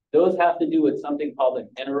 Those have to do with something called an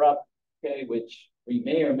interrupt, okay, which we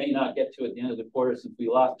may or may not get to at the end of the quarter. Since we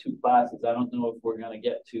lost 2 classes, I don't know if we're going to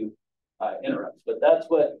get to interrupts, but that's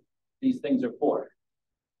what these things are for.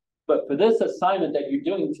 But for this assignment that you're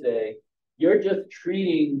doing today, you're just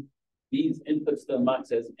treating these inputs to the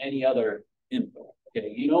mux as any other input.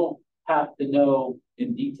 Okay, you don't have to know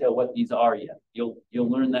in detail what these are yet. You'll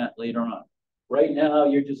learn that later on. Right now,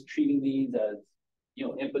 you're just treating these as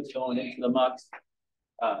inputs going into the mux.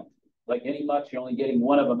 Like any mux, you're only getting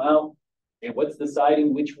one of them out. And what's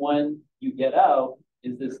deciding which one you get out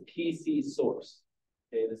is this PC source.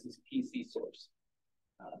 Okay, this is PC source.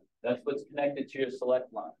 That's what's connected to your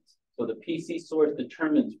select lines. So the PC source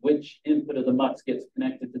determines which input of the mux gets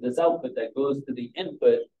connected to this output that goes to the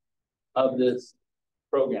input of this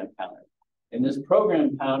program counter. And this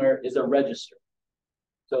program counter is a register.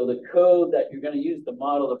 So the code that you're going to use to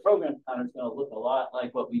model the program counter is going to look a lot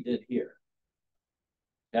like what we did here.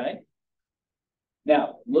 Okay?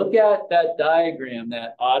 Now, look at that diagram,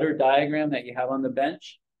 that Otter diagram that you have on the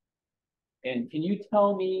bench. And can you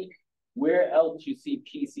tell me where else you see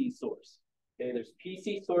PC source? Okay, there's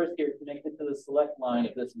PC source here connected to the select line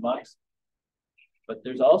of this mux, but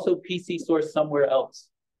there's also PC source somewhere else.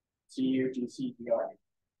 CU to CPR.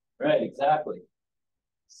 Right, exactly.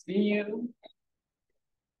 CU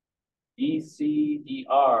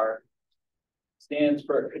DCDR stands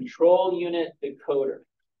for Control Unit Decoder.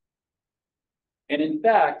 And in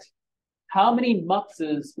fact, how many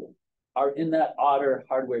muxes are in that Otter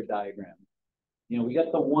hardware diagram? We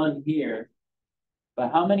got the one here,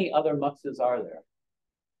 but how many other muxes are there?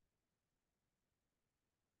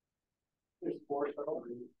 There's 4 total.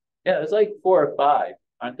 Yeah, there's like 4 or 5,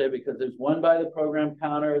 aren't there? Because there's one by the program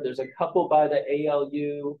counter, there's a couple by the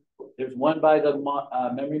ALU, there's one by the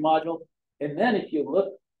memory module, and then if you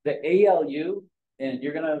look, the ALU, and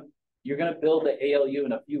you're gonna build the ALU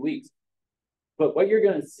in a few weeks. But what you're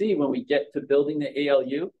gonna see when we get to building the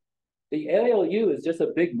ALU is just a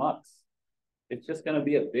big mux. It's just going to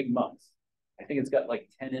be a big mux. I think it's got like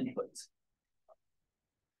 10 inputs.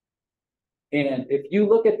 And if you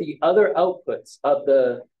look at the other outputs of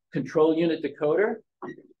the control unit decoder,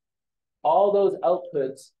 all those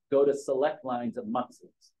outputs go to select lines of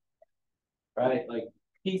muxes, right? Like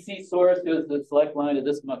PC source goes to the select line of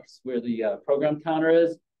this mux where the program counter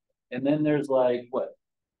is. And then there's like, what?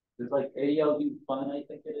 There's like ALU fun, I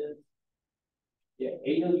think it is. Yeah,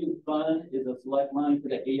 ALU fun is a select line for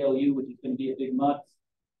the ALU, which is going to be a big mux.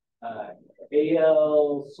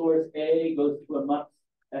 AL source A goes to a mux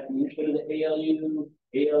at the input of the ALU.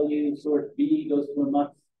 ALU source B goes to a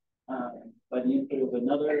mux by the input of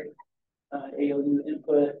another ALU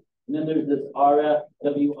input. And then there's this RF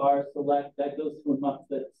WR select that goes to a mux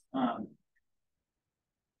that's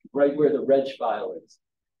right where the reg file is.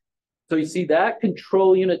 So you see that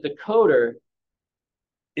control unit decoder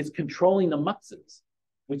is controlling the muxes,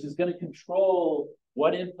 which is going to control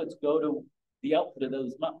what inputs go to the output of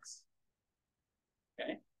those mux.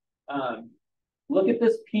 Okay. Look at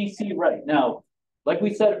this PC write. Now, like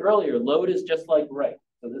we said earlier, load is just like write.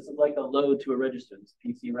 So this is like a load to a register, this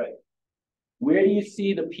PC write. Where do you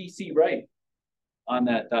see the PC write on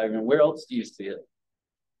that diagram? Where else do you see it?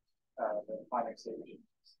 The finite state machine.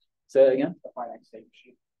 Say it again. The finite state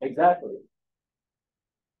machine. Exactly.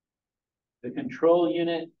 The control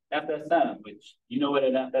unit FSM, which you know what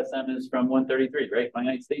an FSM is from 133, right?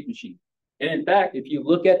 Finite state machine. And in fact, if you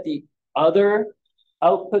look at the other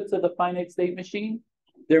outputs of the finite state machine,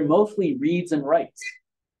 they're mostly reads and writes.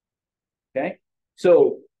 Okay,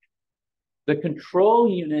 so the control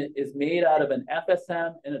unit is made out of an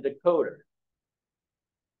FSM and a decoder.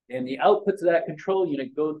 And the outputs of that control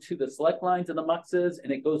unit go to the select lines and the muxes,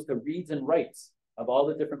 and it goes to reads and writes of all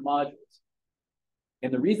the different modules.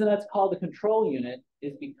 And the reason that's called a control unit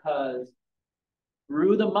is because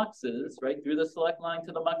through the muxes, right, through the select line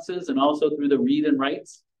to the muxes, and also through the read and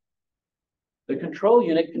writes, the control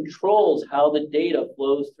unit controls how the data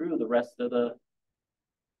flows through the rest of the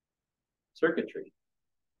circuitry.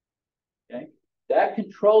 Okay, that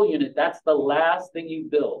control unit, that's the last thing you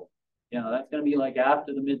build. You know, that's going to be like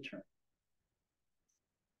after the midterm.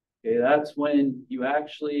 Okay, that's when you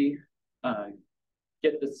actually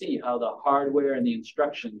get to see how the hardware and the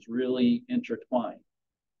instructions really intertwine.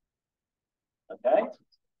 Okay,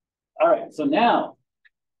 all right, so now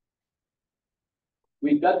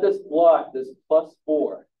we've got this block, this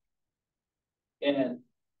 +4. And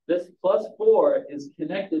this +4 is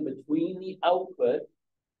connected between the output,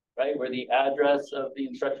 right, where the address of the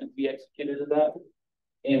instruction to be executed is at,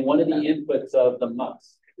 and one of the inputs of the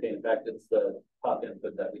mux. Okay, in fact, it's the top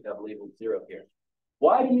input that we have labeled 0 here.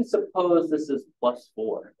 Why do you suppose this is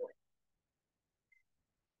 +4?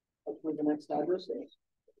 That's where the next address is,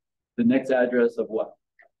 The next address of what?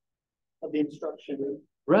 of the instruction.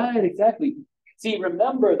 Right, exactly. See,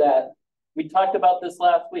 remember that we talked about this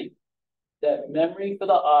last week, that memory for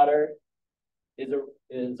the Otter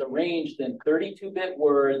is arranged in 32-bit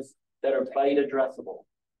words that are byte addressable.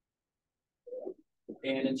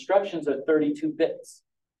 And instructions are 32 bits.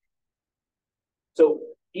 So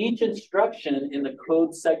each instruction in the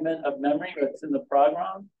code segment of memory that's in the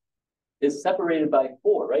program is separated by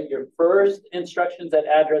 4, right? Your first instruction is at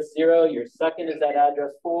address 0, your second is at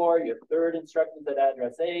address 4, your third instruction is at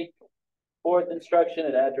address 8, fourth instruction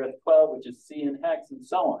at address 12, which is C and hex, and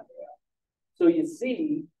so on. So you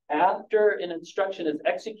see, after an instruction is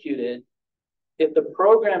executed, if the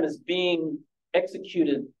program is being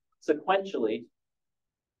executed sequentially,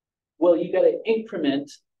 well, you got to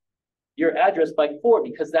increment your address by 4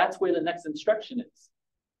 because that's where the next instruction is.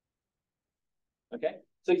 Okay,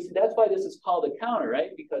 so you see, that's why this is called a counter,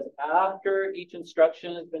 right? Because after each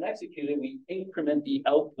instruction has been executed, we increment the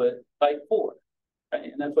output by 4.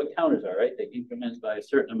 Right? And that's what counters are, right? They increment by a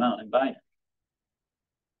certain amount in binary.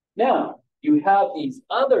 Now, you have these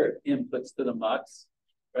other inputs to the mux,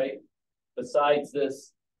 right? Besides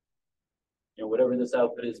this, you know, whatever this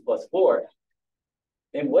output is +4.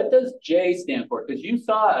 And what does J stand for? Because you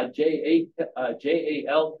saw a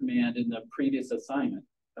JAL command in the previous assignment.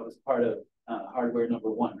 That was part of hardware number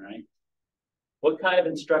 1, right? What kind of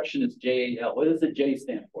instruction is JAL? What does the J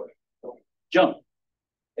stand for? Jump.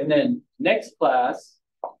 And then next class,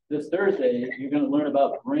 this Thursday, you're going to learn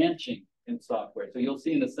about branching in software. So you'll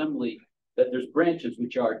see in assembly that there's branches,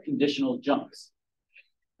 which are conditional jumps.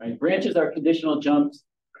 Right? Branches are conditional jumps.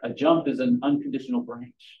 A jump is an unconditional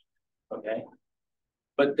branch. Okay?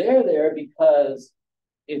 But they're there because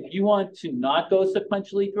if you want to not go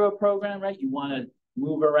sequentially through a program, right? You want to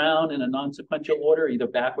move around in a non-sequential order, either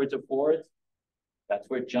backwards or forwards. That's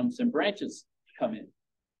where jumps and branches come in.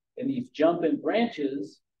 And these jump and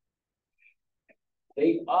branches,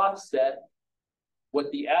 they offset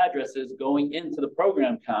what the address is going into the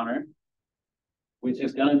program counter, which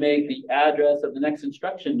is going to make the address of the next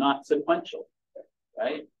instruction not sequential,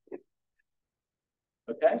 right?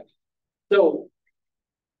 Okay, so,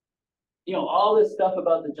 you know, all this stuff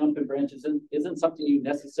about the jump and branches isn't something you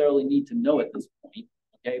necessarily need to know at this point,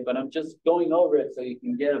 okay? But I'm just going over it so you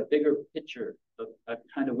can get a bigger picture of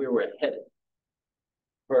kind of where we're headed.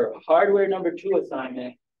 For hardware number 2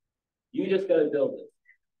 assignment, you just got to build this.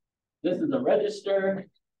 This is a register.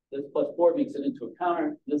 This +4 makes it into a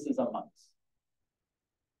counter. This is a mux.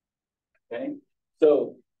 Okay,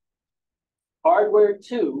 so hardware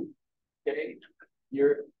 2, okay,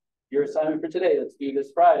 your assignment for today, let's do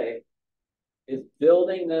this Friday, is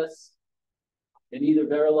building this in either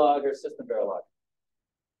Verilog or System Verilog.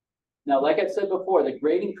 Now, like I said before, the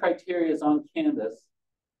grading criteria is on Canvas,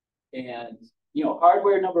 and you know,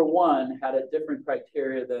 hardware number 1 had a different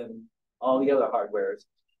criteria than all the other hardwares.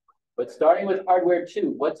 But starting with hardware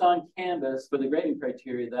 2, what's on Canvas for the grading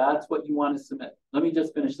criteria, that's what you want to submit. Let me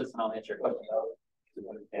just finish this and I'll answer your question.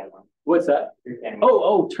 What's that?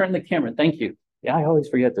 Oh, turn the camera. Thank you. Yeah, I always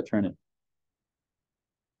forget to turn it.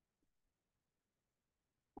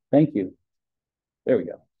 Thank you. There we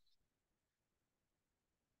go.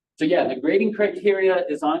 So yeah, the grading criteria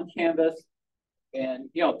is on Canvas. And,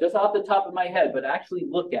 you know, just off the top of my head, but actually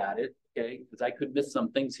look at it, okay, because I could miss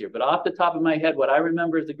some things here. But off the top of my head, what I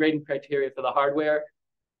remember is the grading criteria for the hardware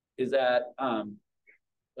is that,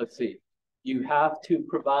 let's see, you have to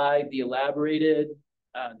provide the elaborated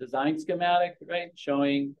design schematic, right,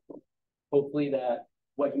 showing hopefully that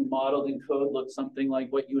what you modeled in code looks something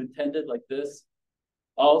like what you intended, like this.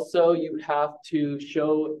 Also, you have to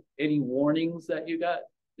show any warnings that you got.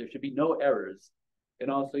 There should be no errors. And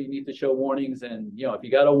also you need to show warnings, and you know, if you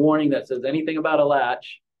got a warning that says anything about a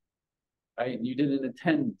latch, right, and you didn't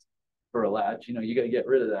intend for a latch, you know, you got to get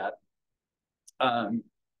rid of that.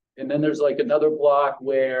 And then there's like another block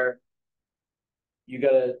where you got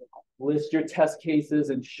to list your test cases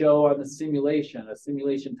and show on the simulation, a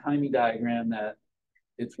simulation timing diagram that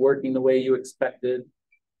it's working the way you expected.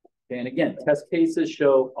 And again, test cases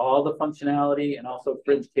show all the functionality and also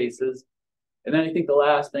fringe cases. And then I think the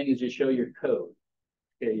last thing is you show your code.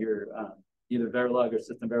 Okay, your either Verilog or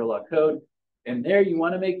System Verilog code. And there you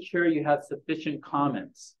want to make sure you have sufficient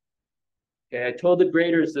comments. Okay, I told the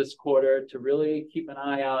graders this quarter to really keep an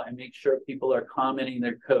eye out and make sure people are commenting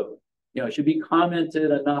their code. You know, it should be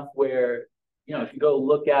commented enough where, you know, if you go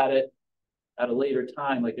look at it at a later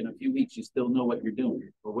time, like in a few weeks, you still know what you're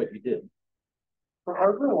doing or what you did. For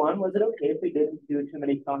hardware one, was it okay if we didn't do too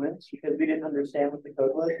many comments because we didn't understand what the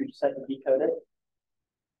code was? We just had to decode it.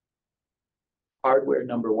 Hardware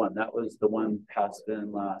number one, that was the one passed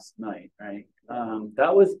in last night, right?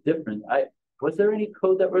 That was different. Was there any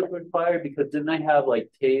code that was required? Because didn't I have like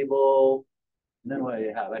table? And then what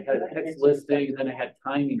did I have? I had text listing, and then I had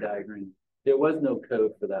timing diagram. There was no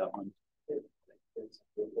code for that one.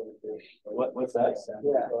 What's that?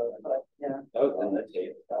 Yeah. Yeah. That was in the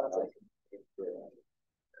table.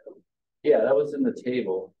 Yeah, that was in the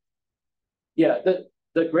table. Yeah,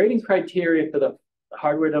 the grading criteria for the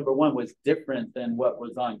hardware number one was different than what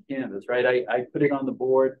was on Canvas, right? I put it on the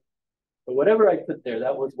board, but whatever I put there,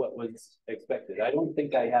 that was what was expected. I don't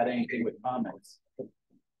think I had anything with comments.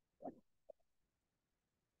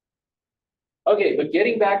 Okay, but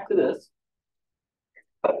getting back to this.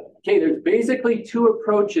 Okay, there's basically two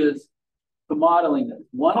approaches to modeling this.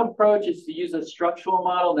 One approach is to use a structural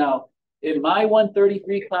model. Now, in my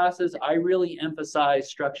 133 classes, I really emphasize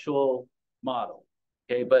structural model.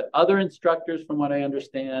 Okay, but other instructors, from what I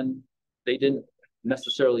understand, they didn't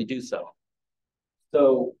necessarily do so.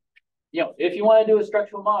 So, you know, if you want to do a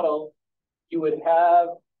structural model, you would have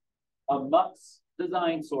a MUX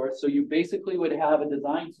design source. So you basically would have a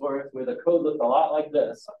design source where the code looks a lot like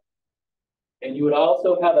this. And you would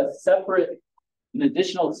also have an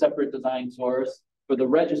additional separate design source for the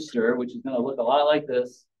register, which is going to look a lot like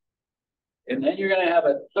this. And then you're going to have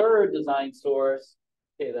a third design source.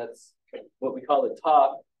 Okay, that's what we call the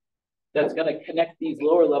top. That's going to connect these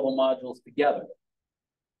lower level modules together.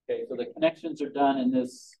 Okay, so the connections are done in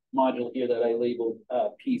this module here that I labeled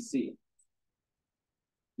PC.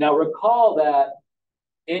 Now recall that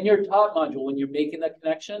in your top module, when you're making the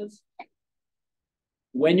connections,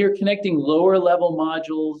 when you're connecting lower level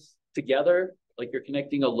modules together, like you're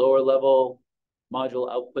connecting a lower level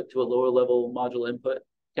module output to a lower level module input,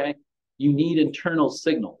 okay, you need internal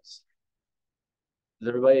signals. Does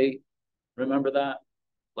everybody remember that?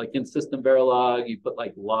 Like in System Verilog, you put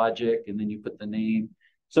like logic and then you put the name.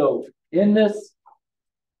 So in this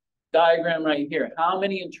diagram right here, how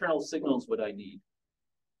many internal signals would I need?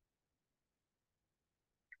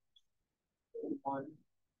 One.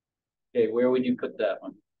 Okay, where would you put that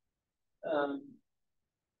one?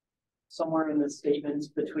 Somewhere in the statements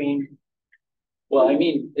between. Well, I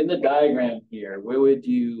mean, in the diagram here, where would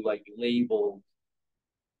you like label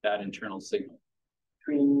that internal signal?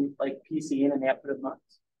 Between like PC and an output of MUX.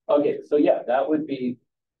 Okay, so yeah, that would be,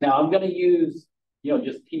 now I'm going to use, you know,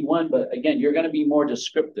 just P1, but again, you're going to be more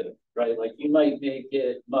descriptive, right? Like you might make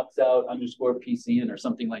it MUX out _ PC in or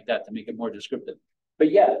something like that to make it more descriptive.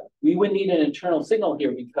 But yeah, we would need an internal signal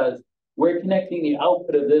here because we're connecting the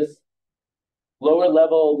output of this lower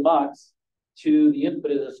level MUX to the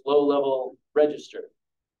input of this low level register.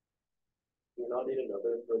 Do you not need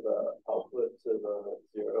another for the output to the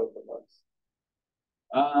 0 for MUX?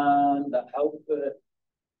 The output,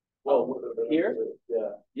 well, here?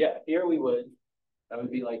 Yeah, here we would. That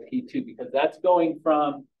would be like P2 because that's going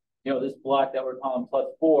from, you know, this block that we're calling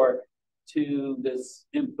 +4 to this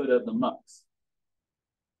input of the MUX.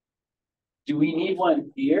 Do we need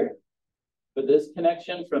one here for this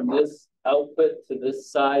connection from this output to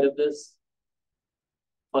this side of this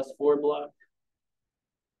 +4 block?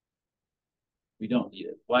 We don't need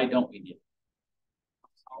it. Why don't we need it?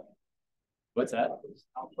 What's that?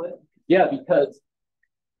 Output. Yeah, because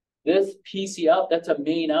this PC out, that's a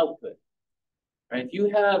main output. Right? If you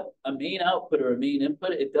have a main output or a main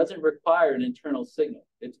input, it doesn't require an internal signal.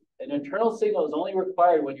 An internal signal is only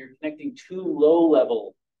required when you're connecting two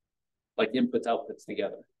low-level like inputs, outputs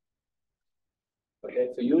together. Okay,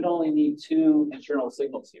 so you would only need two internal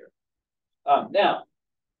signals here. Now,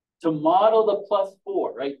 to model the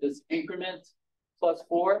 +4, right, this increment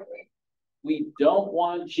 +4, we don't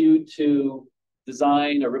want you to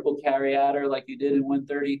design a ripple carry adder like you did in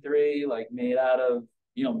 133, like made out of,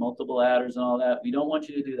 you know, multiple adders and all that. We don't want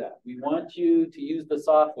you to do that. We want you to use the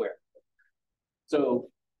software. So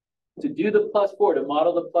to do the +4, to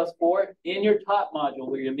model the +4 in your top module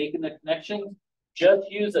where you're making the connections, just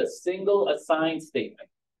use a single assign statement.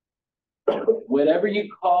 Whatever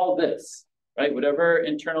you call this, right? Whatever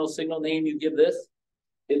internal signal name you give this,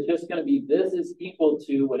 it's just going to be this is equal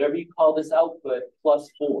to whatever you call this output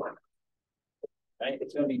 +4. Right?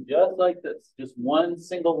 It's going to be just like this, just one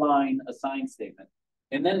single line assign statement.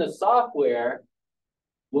 And then the software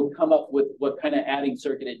will come up with what kind of adding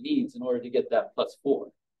circuit it needs in order to get that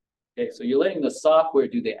 +4. Okay, so you're letting the software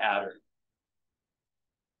do the adder.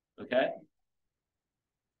 Okay.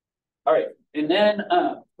 All right, and then,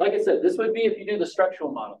 like I said, this would be if you do the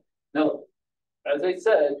structural model. Now, as I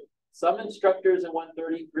said, some instructors in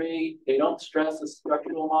 133, they don't stress a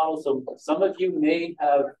structural model. So some of you may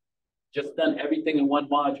have just done everything in one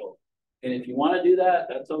module. And if you want to do that,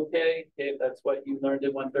 that's okay. If that's what you learned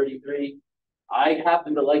in 133. I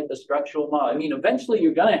happen to like the structural model. I mean, eventually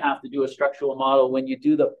you're going to have to do a structural model when you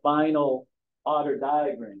do the final order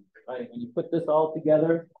diagram, right? When you put this all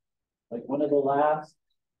together, like one of the last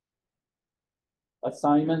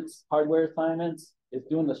assignments, hardware assignments, is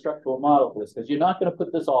doing the structural model for this, because you're not going to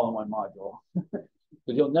put this all in one module,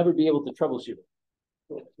 because you'll never be able to troubleshoot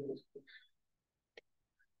it.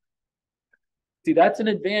 See, that's an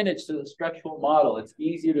advantage to the structural model. It's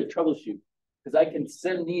easier to troubleshoot, because I can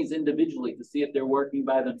sim these individually to see if they're working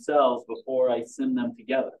by themselves before I sim them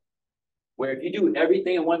together. Where if you do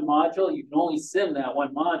everything in one module, you can only sim that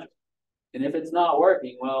one module. And if it's not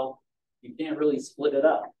working, well, you can't really split it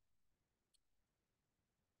up.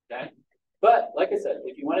 Okay? But like I said,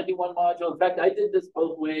 if you want to do one module, in fact, I did this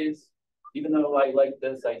both ways. Even though I like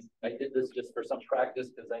this, I did this just for some practice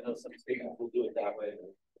because I know some students will do it that way.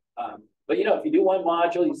 But you know, if you do one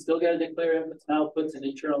module, you still got to declare inputs and outputs and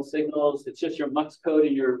internal signals. It's just your MUX code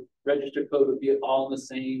and your register code would be all in the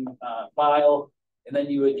same file. And then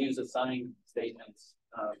you would use assign statements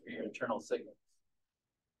for your internal signals.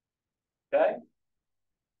 Okay.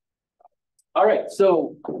 All right.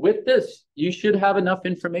 So with this, you should have enough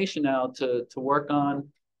information now to work on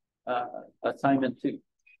assignment 2.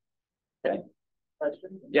 Okay.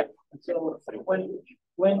 Question? Yeah. So when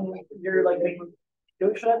you're like making,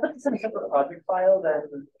 should I put this in a separate project file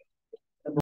than